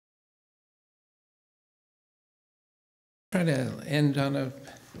Try to end on a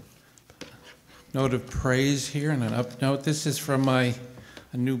note of praise here and an up note. This is from a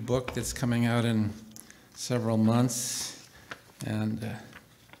new book that's coming out in several months, and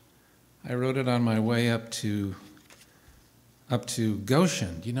I wrote it on my way up to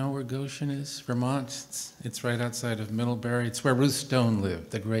Goshen. Do you know where Goshen is, Vermont? It's right outside of Middlebury. It's where Ruth Stone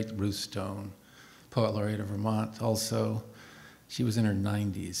lived, the great Ruth Stone, Poet Laureate of Vermont. Also, she was in her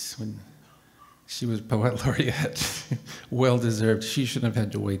 90s when she was Poet Laureate. Well-deserved. She shouldn't have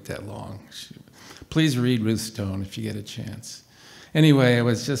had to wait that long. Please read Ruth Stone if you get a chance. Anyway, I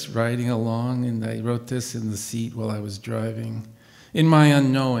was just riding along, and I wrote this in the seat while I was driving. In my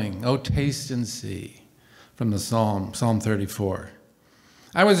unknowing, oh, taste and see, from the Psalm 34.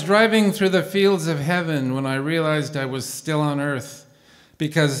 I was driving through the fields of heaven when I realized I was still on earth,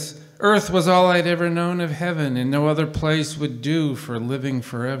 because earth was all I'd ever known of heaven, and no other place would do for living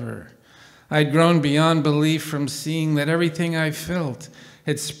forever. I'd grown beyond belief from seeing that everything I felt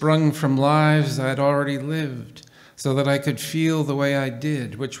had sprung from lives I'd already lived, so that I could feel the way I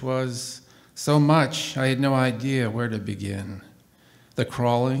did, which was so much I had no idea where to begin. The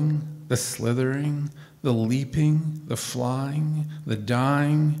crawling, the slithering, the leaping, the flying, the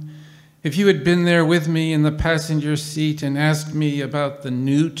dying. If you had been there with me in the passenger seat and asked me about the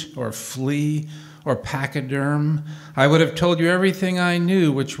newt or flea or pachyderm, I would have told you everything I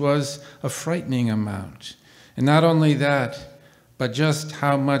knew, which was a frightening amount. And not only that, but just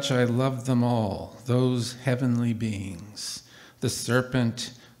how much I loved them all, those heavenly beings, the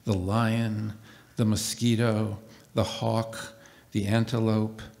serpent, the lion, the mosquito, the hawk, the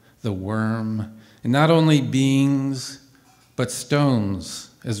antelope, the worm, and not only beings, but stones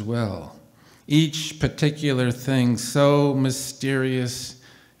as well. Each particular thing so mysterious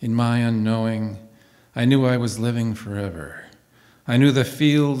in my unknowing, I knew I was living forever. I knew the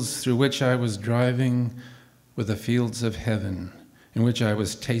fields through which I was driving were the fields of heaven, in which I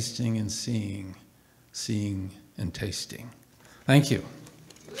was tasting and seeing and tasting. Thank you.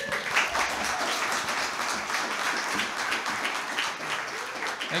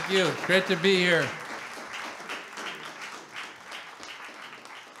 Thank you. Great to be here.